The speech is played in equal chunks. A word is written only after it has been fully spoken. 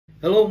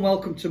Hello and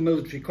welcome to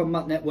Military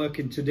Combat Network.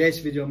 In today's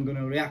video I'm going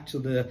to react to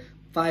the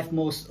 5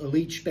 most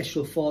elite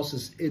special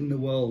forces in the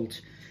world.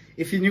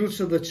 If you're new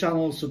to the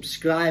channel,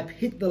 subscribe,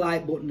 hit the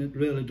like button, it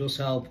really does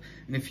help.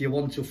 And if you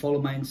want to,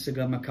 follow my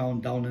Instagram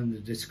account down in the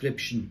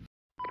description.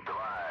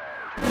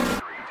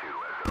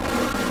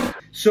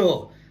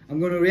 So, I'm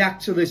going to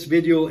react to this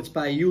video. It's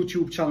by a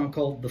YouTube channel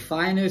called The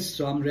Finest,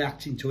 so I'm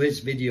reacting to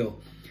his video.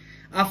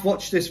 I've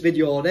watched this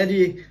video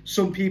already.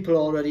 Some people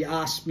already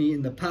asked me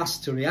in the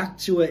past to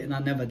react to it and I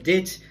never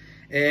did.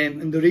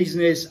 And the reason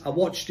is I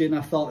watched it and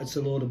I thought it's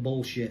a load of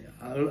bullshit.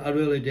 I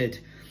really did.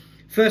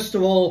 First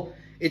of all,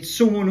 it's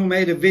someone who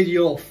made a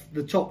video of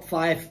the top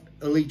 5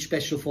 elite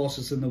special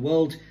forces in the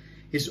world.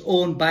 His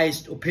own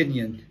biased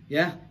opinion,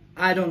 yeah?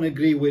 I don't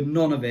agree with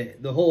none of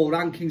it. The whole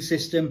ranking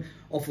system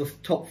of the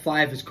top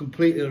 5 is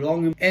completely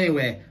wrong.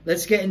 Anyway,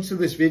 let's get into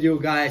this video,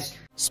 guys.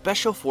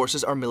 Special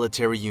forces are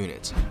military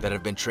units that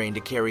have been trained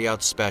to carry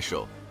out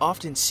special,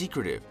 often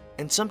secretive,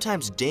 and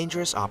sometimes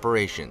dangerous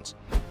operations.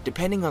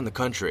 Depending on the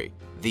country,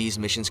 these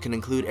missions can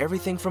include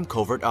everything from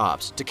covert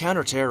ops to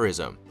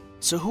counterterrorism.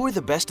 So who are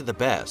the best of the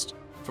best?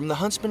 From the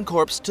Huntsman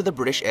Corps to the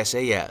British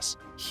S.A.S,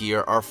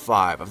 here are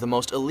 5 of the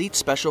most elite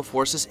special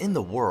forces in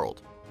the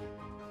world.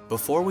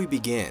 Before we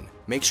begin,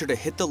 make sure to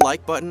hit the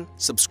like button,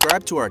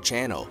 subscribe to our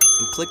channel,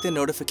 and click the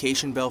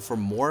notification bell for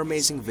more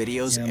amazing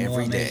videos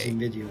every day.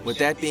 With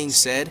that being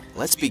said,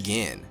 let's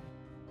begin.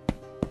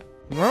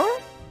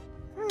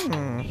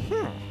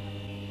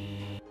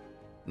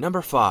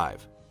 Number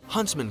 5.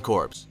 Huntsman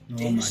Corps.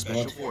 Oh my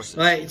God.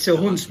 Right, it's a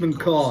Huntsman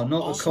Corps,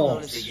 not a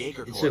corps.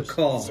 It's a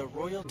corps. It's a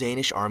Royal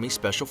Danish Army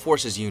Special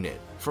Forces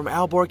unit from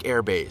Aalborg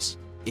Air Base.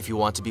 If you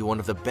want to be one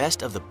of the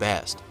best,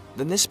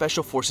 then this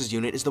Special Forces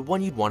unit is the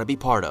one you'd want to be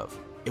part of.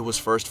 It was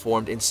first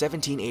formed in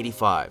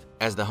 1785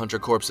 as the Hunter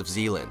Corps of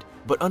Zeeland,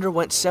 but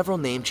underwent several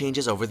name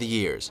changes over the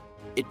years.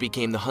 It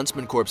became the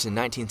Huntsman Corps in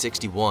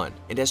 1961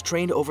 and has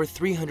trained over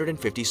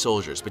 350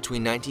 soldiers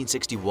between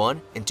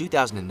 1961 and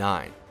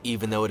 2009.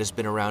 Even though it has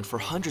been around for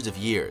hundreds of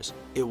years,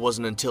 it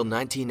wasn't until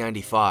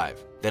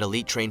 1995 that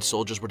elite trained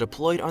soldiers were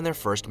deployed on their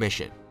first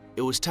mission.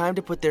 It was time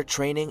to put their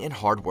training and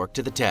hard work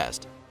to the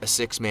test. A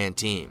 6-man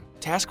team,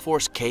 Task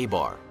Force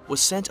K-Bar,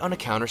 was sent on a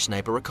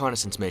counter-sniper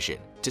reconnaissance mission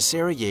to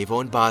Sarajevo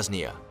in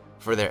Bosnia.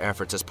 For their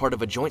efforts as part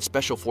of a joint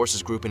special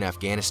forces group in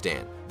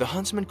Afghanistan, the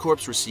Huntsman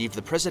Corps received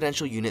the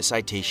Presidential Unit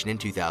Citation in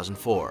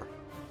 2004.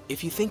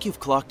 If you think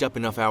you've clocked up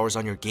enough hours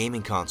on your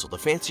gaming console to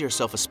fancy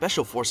yourself a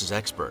special forces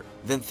expert,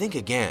 then think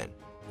again.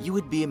 You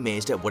would be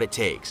amazed at what it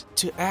takes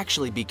to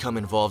actually become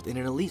involved in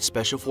an elite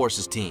special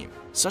forces team,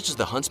 such as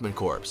the Huntsman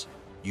Corps.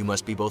 You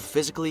must be both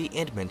physically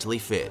and mentally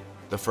fit.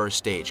 The first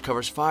stage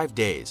covers 5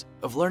 days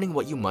of learning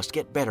what you must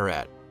get better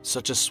at,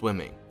 such as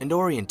swimming and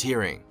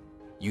orienteering.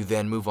 You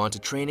then move on to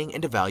training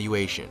and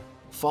evaluation,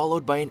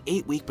 followed by an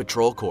 8-week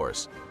patrol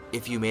course.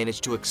 If you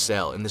manage to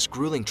excel in this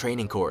grueling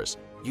training course,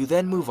 you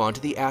then move on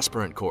to the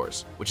aspirant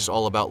course, which is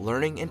all about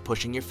learning and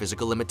pushing your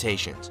physical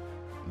limitations.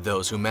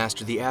 Those who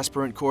master the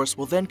aspirant course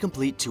will then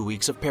complete 2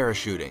 weeks of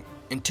parachuting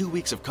and 2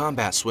 weeks of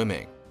combat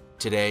swimming.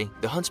 Today,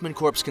 the Huntsman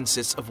Corps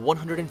consists of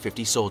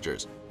 150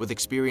 soldiers with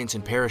experience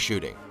in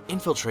parachuting,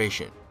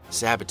 infiltration,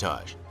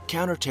 sabotage,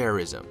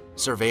 counterterrorism,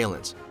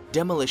 surveillance,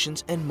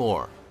 demolitions, and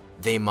more.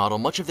 They model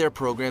much of their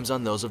programs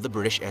on those of the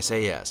British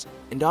S.A.S.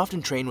 and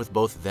often train with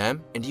both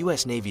them and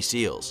U.S. Navy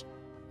SEALs.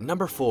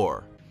 Number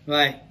 4.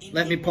 Right,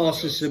 let me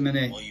pause this a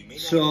minute.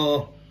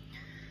 So,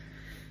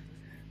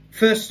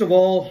 first of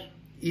all,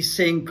 he's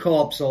saying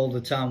corps all the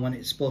time when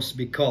it's supposed to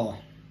be corps.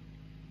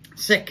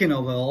 Second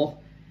of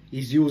all,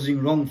 he's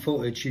using wrong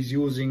footage. He's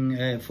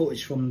using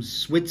footage from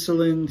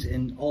Switzerland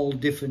and all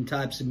different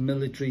types of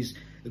militaries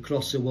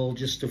across the world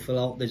just to fill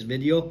out this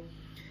video,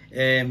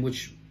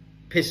 which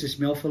pisses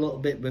me off a little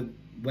bit. But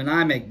when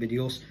I make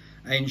videos,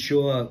 I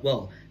ensure,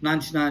 well,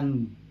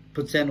 99%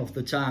 of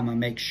the time I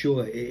make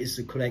sure it is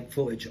the correct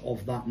footage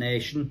of that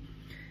nation,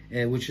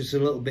 which is a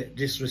little bit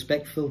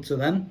disrespectful to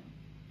them.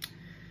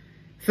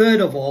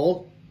 Third of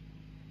all,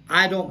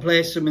 I don't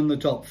place them in the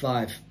top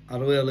 5. I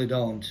really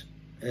don't.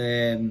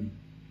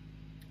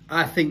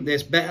 I think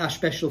there's better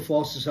special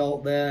forces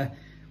out there,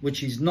 which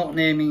he's not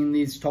naming in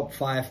these top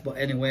 5. But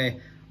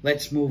anyway,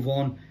 let's move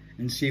on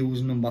and see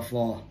who's number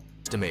 4.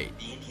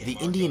 The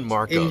Indian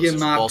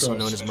Marcos, also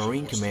known as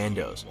Marine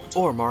Commandos,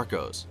 or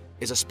Marcos,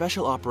 is a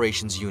special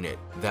operations unit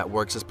that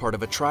works as part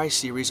of a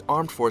Tri-Series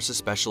Armed Forces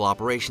Special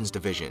Operations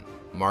Division.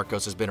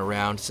 Marcos has been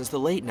around since the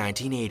late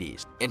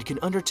 1980s and can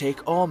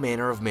undertake all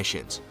manner of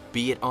missions,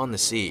 be it on the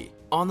sea,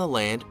 on the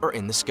land, or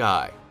in the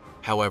sky.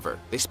 However,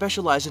 they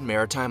specialize in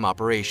maritime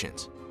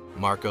operations.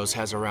 Marcos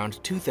has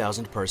around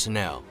 2,000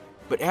 personnel,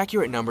 but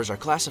accurate numbers are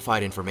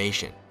classified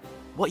information.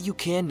 What you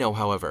can know,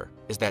 however,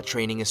 is that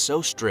training is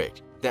so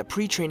strict that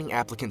pre-training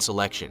applicant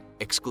selection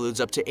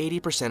excludes up to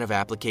 80% of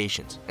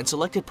applications and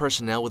selected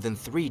personnel within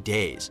 3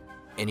 days.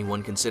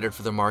 Anyone considered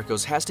for the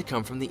Marcos has to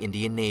come from the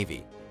Indian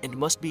Navy and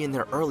must be in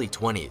their early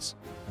 20s.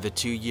 The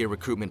 2-year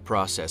recruitment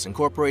process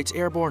incorporates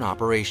airborne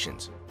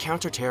operations,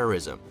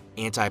 counterterrorism,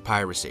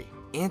 anti-piracy,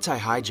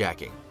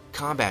 anti-hijacking,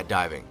 combat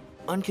diving,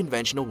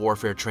 unconventional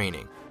warfare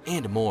training,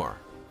 and more.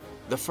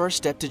 The first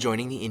step to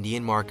joining the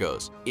Indian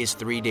Marcos is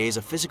 3 days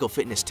of physical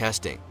fitness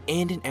testing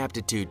and an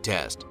aptitude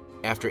test.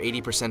 After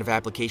 80% of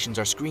applications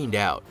are screened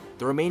out,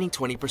 the remaining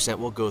 20%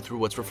 will go through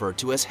what's referred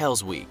to as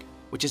Hell's Week,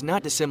 which is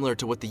not dissimilar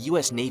to what the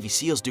US Navy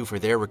SEALs do for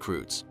their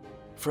recruits.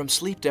 From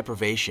sleep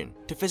deprivation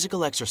to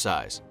physical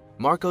exercise,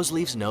 Marcos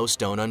leaves no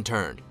stone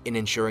unturned in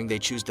ensuring they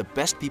choose the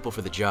best people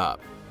for the job.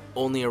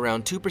 Only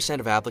around 2%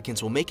 of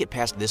applicants will make it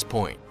past this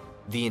point.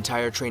 The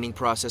entire training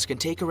process can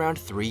take around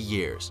 3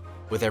 years,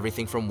 with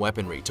everything from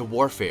weaponry to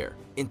warfare,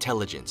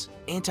 intelligence,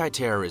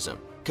 anti-terrorism,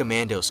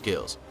 commando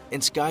skills,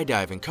 and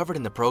skydiving covered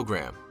in the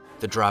program.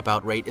 The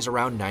dropout rate is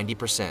around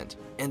 90%,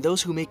 and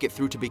those who make it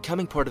through to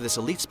becoming part of this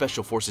elite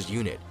Special Forces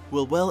unit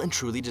will well and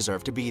truly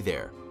deserve to be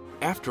there.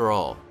 After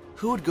all,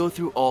 who would go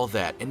through all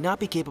that and not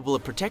be capable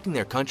of protecting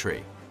their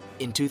country?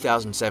 In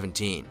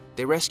 2017,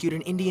 they rescued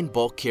an Indian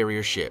bulk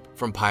carrier ship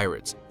from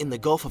pirates in the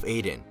Gulf of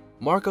Aden.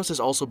 Marcos has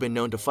also been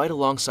known to fight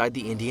alongside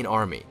the Indian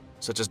Army,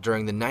 such as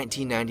during the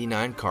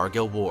 1999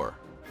 Kargil War.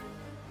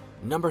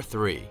 Number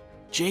 3.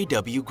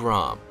 J.W.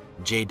 Grom.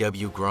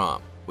 J.W.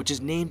 Grom, which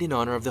is named in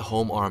honor of the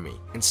Home Army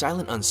and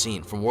Silent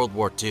Unseen from World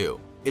War II,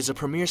 is a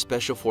premier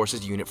Special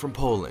Forces unit from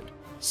Poland.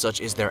 Such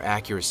is their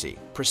accuracy,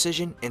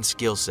 precision, and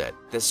skill set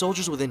that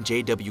soldiers within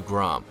J.W.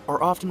 Grom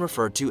are often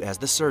referred to as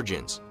the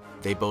surgeons.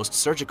 They boast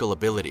surgical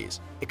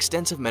abilities,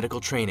 extensive medical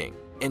training,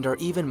 and are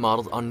even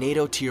modeled on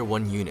NATO Tier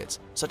 1 units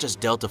such as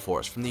Delta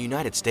Force from the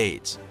United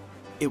States.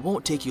 It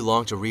won't take you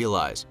long to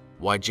realize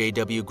why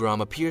J.W.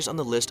 Grom appears on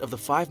the list of the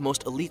 5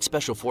 most elite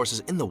special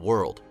forces in the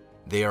world.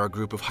 They are a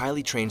group of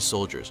highly trained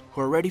soldiers who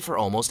are ready for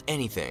almost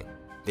anything.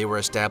 They were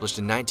established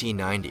in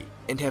 1990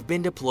 and have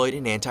been deployed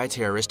in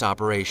anti-terrorist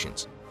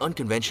operations,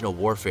 unconventional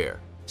warfare,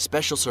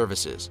 special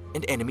services,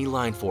 and enemy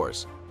line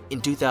force.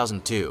 In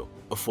 2002,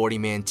 a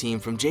 40-man team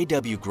from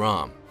J.W.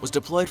 Grom was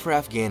deployed for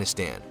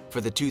Afghanistan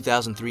for the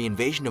 2003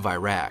 invasion of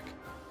Iraq.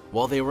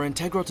 While they were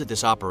integral to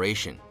this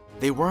operation,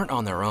 they weren't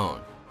on their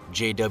own.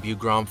 J.W.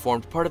 Grom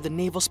formed part of the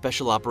Naval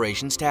Special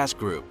Operations Task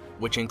Group,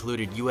 which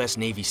included U.S.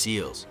 Navy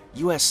SEALs,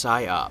 U.S.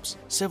 PSYOPs,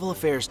 Civil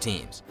Affairs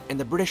teams, and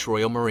the British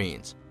Royal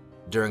Marines.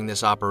 During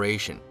this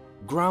operation,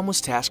 Grom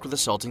was tasked with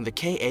assaulting the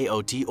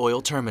KAOT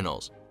oil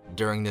terminals.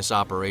 During this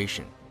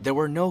operation, there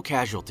were no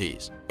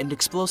casualties, and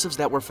explosives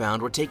that were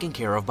found were taken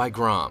care of by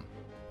Grom.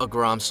 A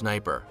Grom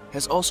sniper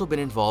has also been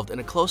involved in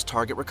a close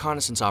target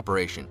reconnaissance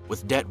operation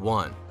with Det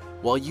 1,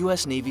 while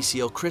U.S. Navy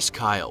SEAL Chris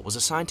Kyle was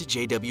assigned to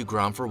J.W.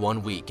 Grom for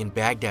 1 week in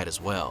Baghdad as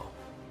well.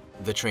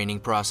 The training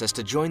process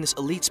to join this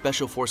elite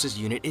Special Forces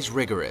unit is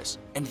rigorous,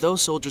 and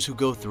those soldiers who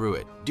go through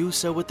it do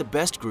so with the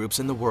best groups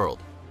in the world.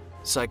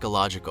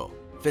 Psychological,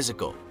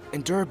 physical,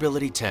 and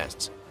durability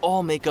tests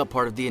all make up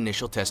part of the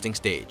initial testing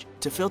stage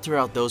to filter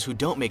out those who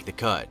don't make the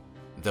cut.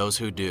 Those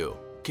who do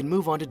can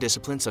move on to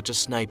disciplines such as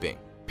sniping,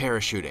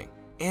 parachuting,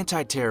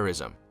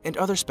 anti-terrorism, and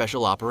other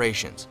special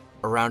operations.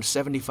 Around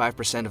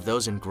 75% of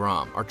those in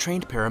Grom are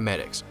trained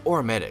paramedics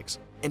or medics,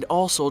 and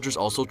all soldiers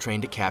also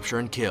trained to capture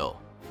and kill.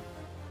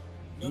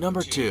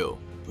 Number 2.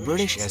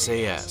 British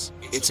S.A.S.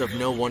 It's of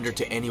no wonder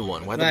to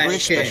anyone why the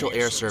British Special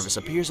Air Service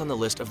appears on the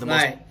list of the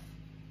most...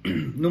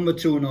 Number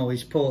 2 now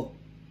is put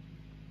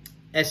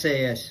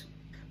S.A.S.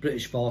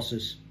 British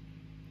Forces.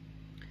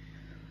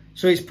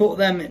 So he's put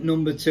them at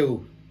number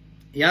 2.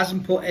 He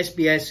hasn't put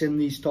SBS in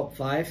these top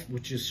 5,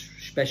 which is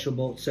Special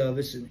Boat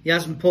Service. He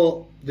hasn't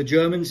put the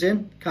Germans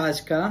in,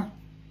 KSK,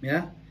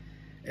 yeah,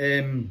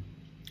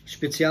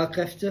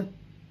 Spezialkräfte.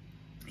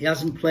 He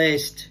hasn't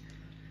placed,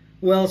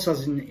 who else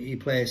hasn't he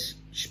placed?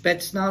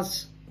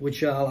 Spetsnaz,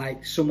 which are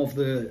like some of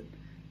the,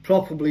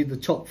 probably the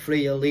top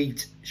 3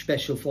 elite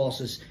Special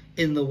Forces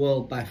in the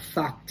world by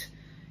fact,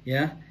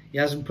 yeah. He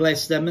hasn't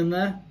placed them in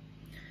there.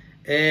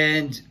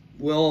 And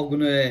we're all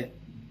gonna,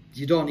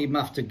 you don't even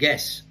have to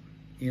guess.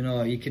 You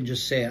know, you can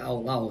just say it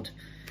out loud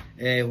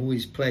who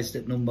he's placed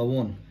at number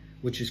 1,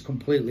 which is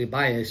completely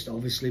biased,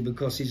 obviously,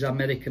 because he's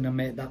American and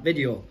made that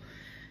video.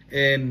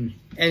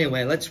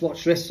 Anyway, let's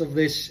watch the rest of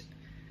this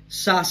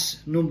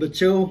S.A.S. number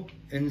 2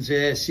 and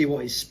see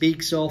what it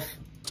speaks of.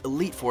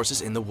 Elite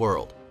forces in the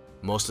world.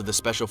 Most of the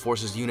Special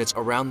Forces units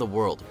around the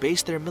world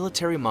base their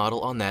military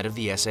model on that of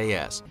the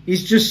S.A.S.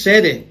 He's just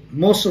said it.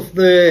 Most of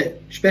the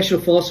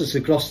Special Forces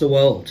across the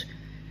world,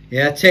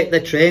 yeah, take their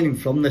training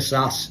from the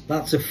S.A.S.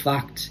 That's a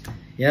fact.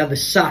 Yeah, the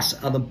S.A.S.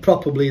 are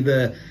probably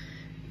the,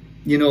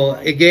 you know,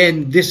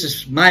 again, this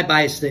is my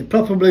bias thing,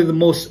 probably the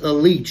most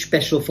elite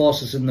Special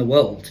Forces in the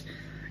world.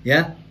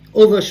 Yeah,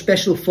 other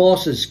Special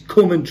Forces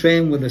come and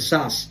train with the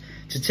S.A.S.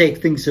 to take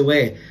things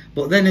away.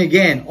 But then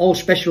again, all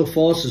Special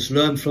Forces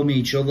learn from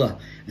each other,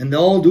 and they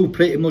all do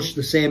pretty much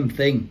the same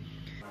thing.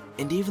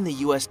 And even the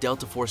U.S.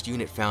 Delta Force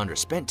unit founder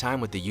spent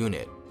time with the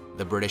unit.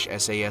 The British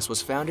S.A.S. was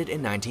founded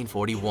in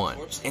 1941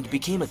 and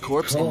became a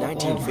corps in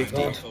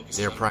 1950.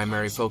 Their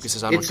primary focus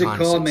is on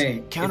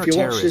reconnaissance,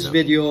 counterterrorism,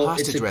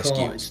 hostage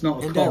rescue,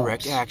 and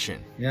direct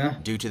action. Yeah?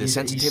 Due to the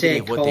sensitivity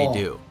of what they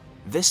do,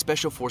 this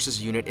Special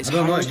Forces unit is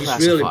highly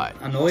classified.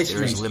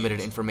 There is limited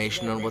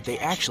information on what they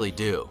actually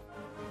do.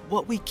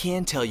 What we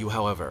can tell you,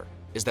 however,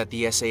 is that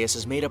the S.A.S.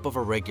 is made up of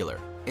a regular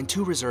and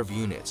 2 reserve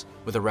units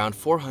with around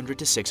 400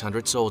 to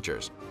 600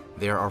 soldiers.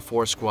 There are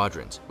 4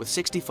 squadrons with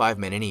 65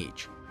 men in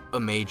each, a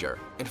major,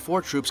 and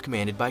 4 troops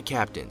commanded by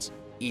captains.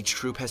 Each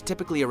troop has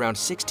typically around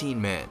 16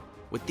 men,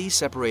 with these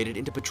separated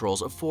into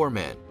patrols of 4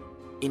 men.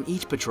 In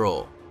each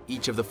patrol,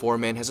 each of the 4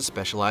 men has a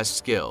specialized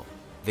skill.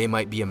 They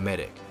might be a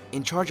medic,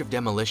 in charge of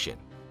demolition,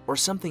 or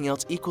something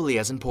else equally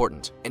as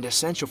important and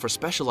essential for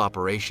special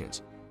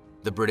operations.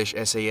 The British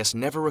S.A.S.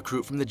 never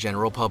recruit from the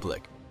general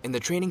public, and the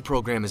training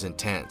program is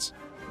intense.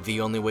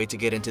 The only way to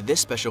get into this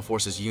Special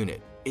Forces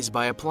unit is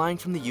by applying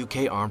from the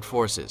UK Armed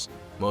Forces.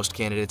 Most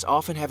candidates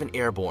often have an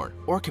airborne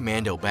or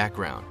commando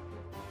background.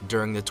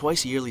 During the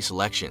twice-yearly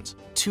selections,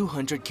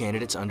 200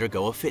 candidates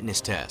undergo a fitness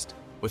test,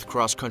 with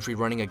cross-country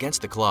running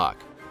against the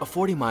clock, a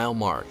 40-mile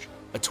march,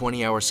 a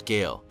 20-hour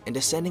scale, and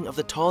ascending of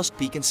the tallest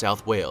peak in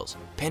South Wales,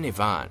 Pen y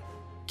Fan.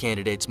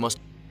 Candidates must...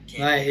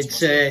 Right,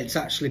 it's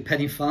actually Pen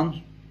y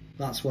Fan.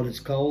 That's what it's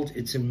called.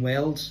 It's in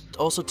Wales.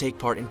 Also take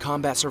part in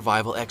combat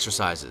survival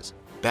exercises,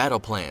 battle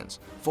plans,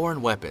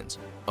 foreign weapons,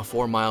 a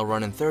 4-mile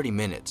run in 30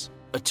 minutes,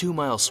 a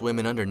 2-mile swim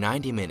in under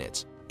 90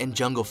 minutes, and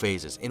jungle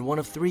phases in one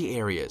of 3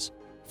 areas.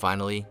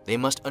 Finally, they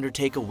must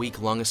undertake a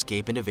week-long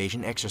escape and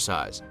evasion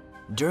exercise.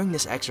 During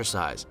this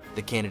exercise,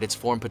 the candidates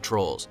form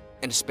patrols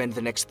and spend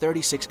the next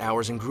 36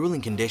 hours in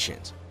grueling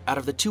conditions. Out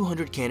of the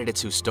 200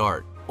 candidates who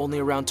start, only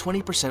around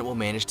 20% will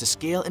manage to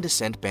scale and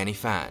descend Pen y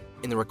Fan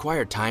in the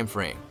required time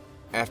frame.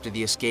 After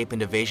the escape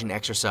and evasion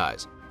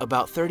exercise,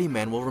 about 30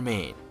 men will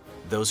remain.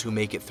 Those who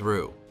make it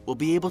through will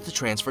be able to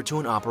transfer to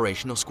an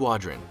operational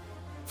squadron.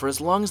 For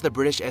as long as the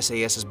British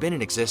S.A.S. has been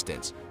in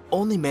existence,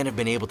 only men have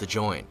been able to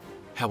join.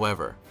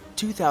 However,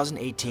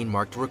 2018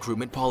 marked a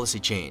recruitment policy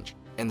change,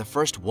 and the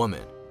first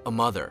woman, a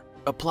mother,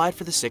 applied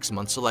for the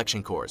 6-month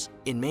selection course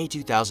in May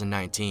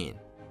 2019.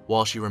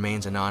 While she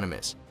remains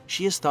anonymous,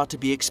 she is thought to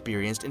be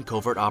experienced in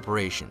covert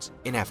operations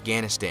in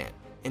Afghanistan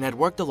and had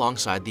worked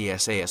alongside the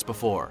S.A.S.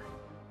 before.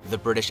 The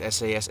British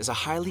S.A.S. is a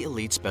highly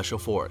elite special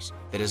force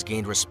that has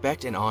gained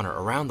respect and honor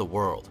around the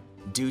world.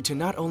 Due to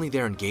not only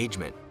their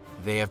engagement,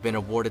 they have been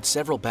awarded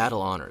several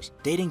battle honors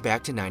dating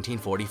back to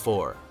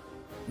 1944.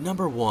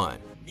 Number 1.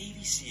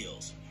 Navy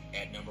SEALs.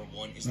 At number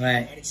 1 is the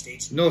United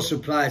States. No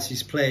surprise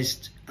he's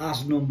placed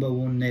as number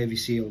 1 Navy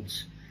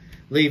SEALs.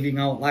 Leaving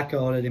out, like I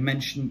already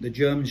mentioned, the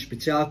German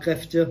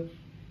Spezialkräfte,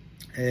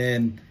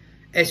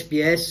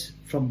 S.A.S.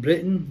 from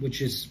Britain,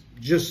 which is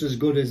just as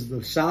good as the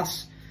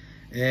S.A.S.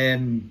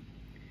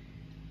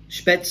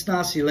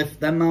 Spetsnaz, he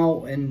left them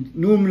out, and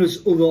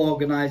numerous other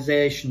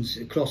organisations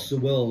across the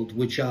world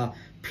which are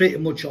pretty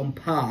much on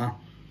par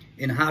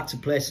and hard to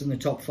place in the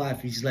top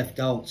 5 he's left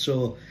out.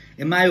 So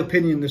in my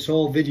opinion, this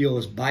whole video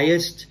is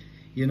biased.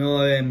 You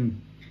know,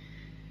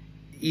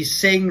 he's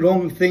saying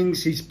wrong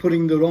things, he's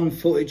putting the wrong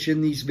footage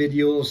in these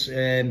videos.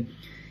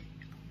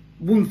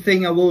 One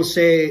thing I will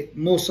say,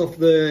 most of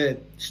the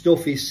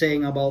stuff he's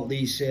saying about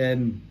these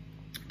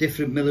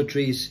different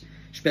militaries,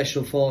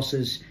 special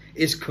forces,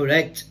 is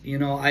correct. You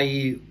know,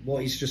 i.e.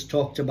 what he's just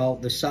talked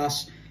about, the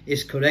S.A.S.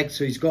 is correct,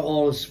 so he's got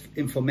all his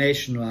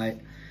information right.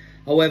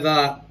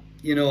 However,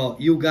 you know,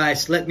 you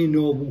guys, let me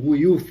know who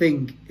you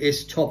think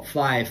is top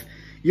 5.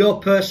 Your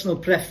personal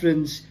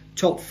preference,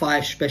 top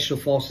 5 special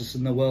forces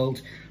in the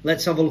world.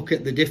 Let's have a look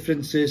at the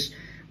differences.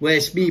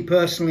 Whereas me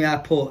personally, I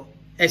put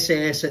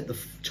S.A.S. at the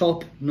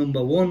top,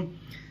 number 1.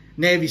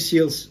 Navy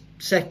SEALs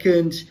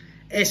 2nd.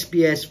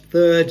 S.B.S.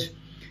 3rd.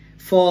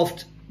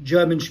 4th,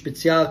 German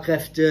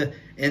Spezialkräfte.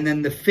 And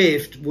then the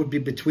 5th would be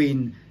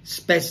between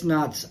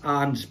Spetsnaz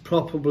and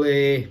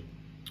probably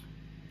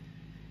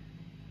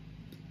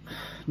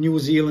New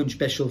Zealand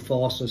Special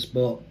Forces,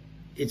 but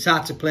it's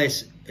hard to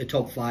place a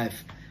top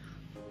 5.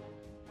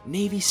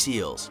 Navy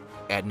SEALs.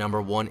 At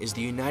number 1 is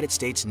the United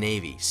States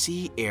Navy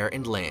Sea, Air,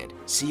 and Land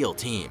SEAL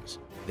teams.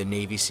 The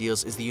Navy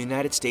SEALs is the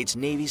United States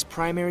Navy's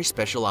primary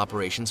special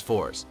operations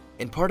force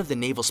and part of the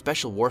Naval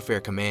Special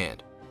Warfare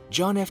Command.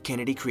 John F.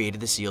 Kennedy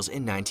created the SEALs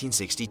in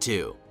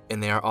 1962,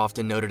 and they are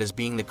often noted as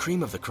being the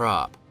cream of the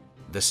crop.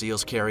 The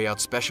SEALs carry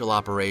out special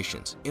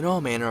operations in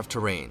all manner of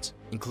terrains,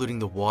 including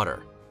the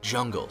water,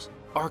 jungles,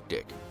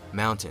 Arctic,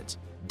 mountains,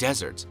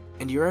 deserts,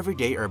 and your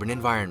everyday urban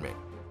environment.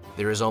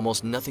 There is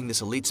almost nothing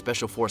this elite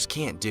special force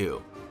can't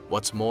do.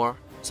 What's more,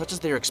 such as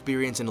their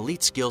experience and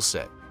elite skill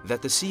set,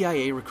 that the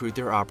CIA recruit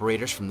their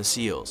operators from the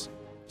SEALs.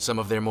 Some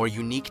of their more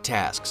unique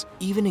tasks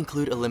even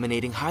include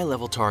eliminating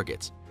high-level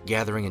targets,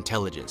 gathering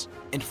intelligence,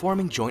 and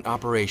forming joint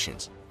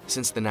operations.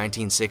 Since the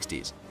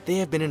 1960s, they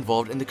have been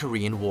involved in the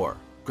Korean War,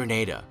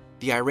 Grenada,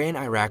 the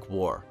Iran-Iraq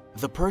War,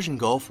 the Persian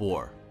Gulf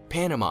War,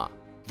 Panama,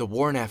 the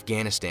war in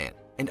Afghanistan,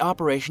 and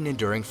Operation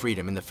Enduring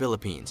Freedom in the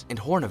Philippines and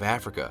Horn of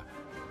Africa.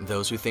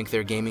 Those who think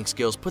their gaming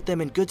skills put them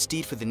in good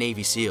stead for the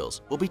Navy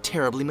SEALs will be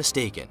terribly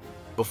mistaken.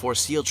 Before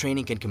SEAL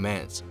training can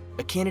commence,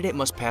 a candidate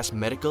must pass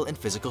medical and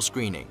physical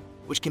screening,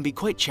 which can be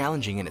quite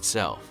challenging in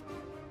itself.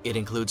 It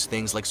includes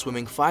things like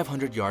swimming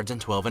 500 yards in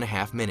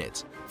 12.5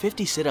 minutes,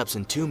 50 sit-ups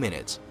in 2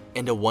 minutes,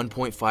 and a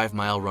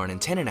 1.5-mile run in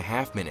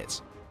 10.5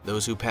 minutes.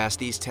 Those who pass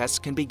these tests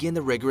can begin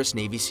the rigorous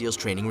Navy SEALs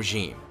training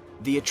regime,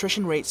 The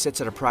attrition rate sits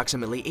at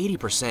approximately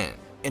 80%,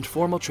 and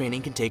formal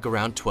training can take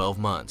around 12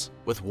 months,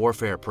 with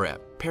warfare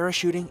prep,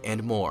 parachuting,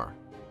 and more.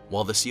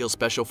 While the SEAL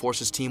Special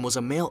Forces team was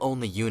a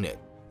male-only unit,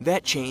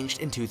 that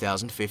changed in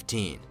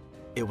 2015.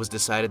 It was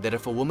decided that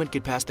if a woman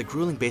could pass the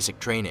grueling basic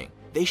training,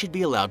 they should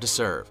be allowed to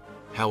serve.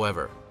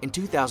 However, in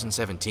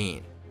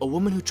 2017, a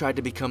woman who tried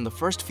to become the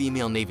first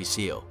female Navy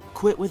SEAL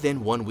quit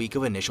within 1 week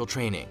of initial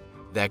training.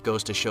 That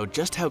goes to show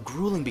just how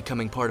grueling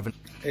becoming part of an...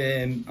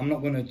 I'm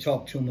not going to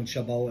talk too much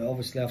about it.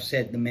 Obviously, I've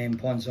said the main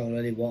points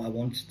already, what I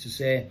wanted to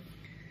say.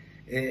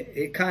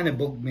 It kind of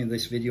bugged me,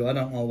 this video. I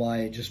don't know why,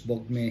 it just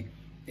bugged me.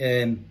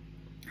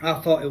 I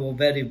thought it was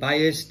very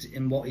biased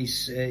in what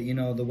he's, you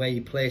know, the way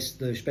he placed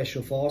the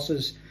Special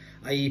Forces,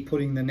 i.e.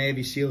 putting the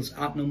Navy SEALs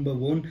at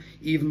 #1,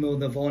 even though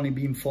they've only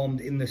been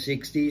formed in the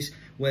 60s,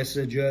 whereas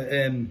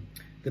the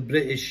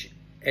British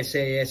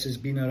S.A.S has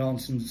been around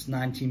since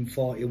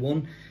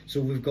 1941, so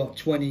we've got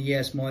 20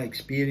 years more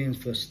experience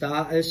for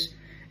starters.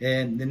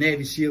 The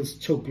Navy SEALs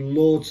took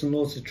loads and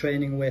loads of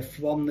training away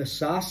from the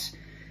S.A.S.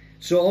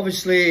 So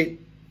obviously,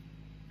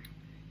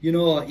 you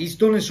know, he's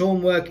done his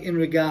homework in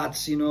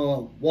regards, you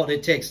know, what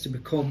it takes to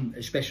become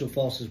a Special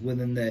Forces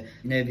within the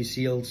Navy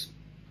SEALs,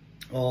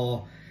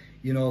 or,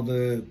 you know,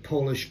 the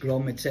Polish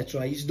Grom,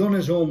 etc. He's done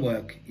his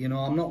homework, you know,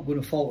 I'm not going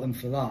to fault him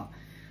for that.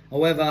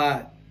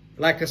 However,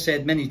 like I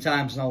said many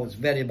times now, it's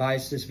very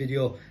biased, this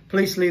video.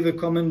 Please leave a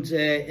comment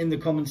in the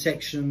comment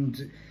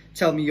section.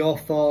 Tell me your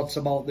thoughts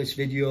about this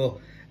video.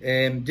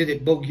 Did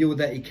it bug you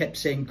that he kept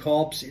saying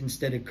corpse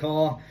instead of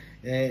core?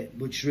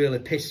 Which really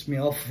pissed me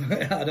off.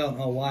 I don't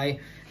know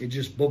why, it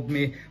just bugged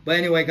me. But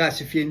anyway guys,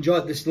 if you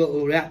enjoyed this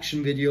little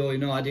reaction video, you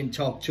know, I didn't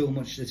talk too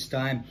much this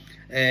time.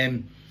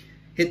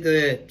 Hit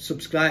the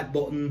subscribe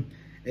button,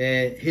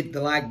 hit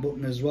the like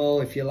button as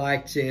well if you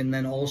liked it, and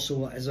then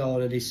also, as I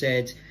already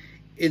said,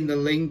 in the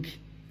link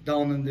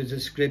down in the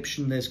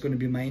description there's going to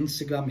be my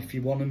Instagram. If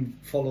you want to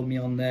follow me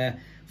on there,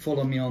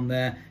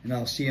 and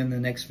I'll see you in the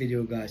next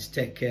video guys.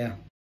 Take care.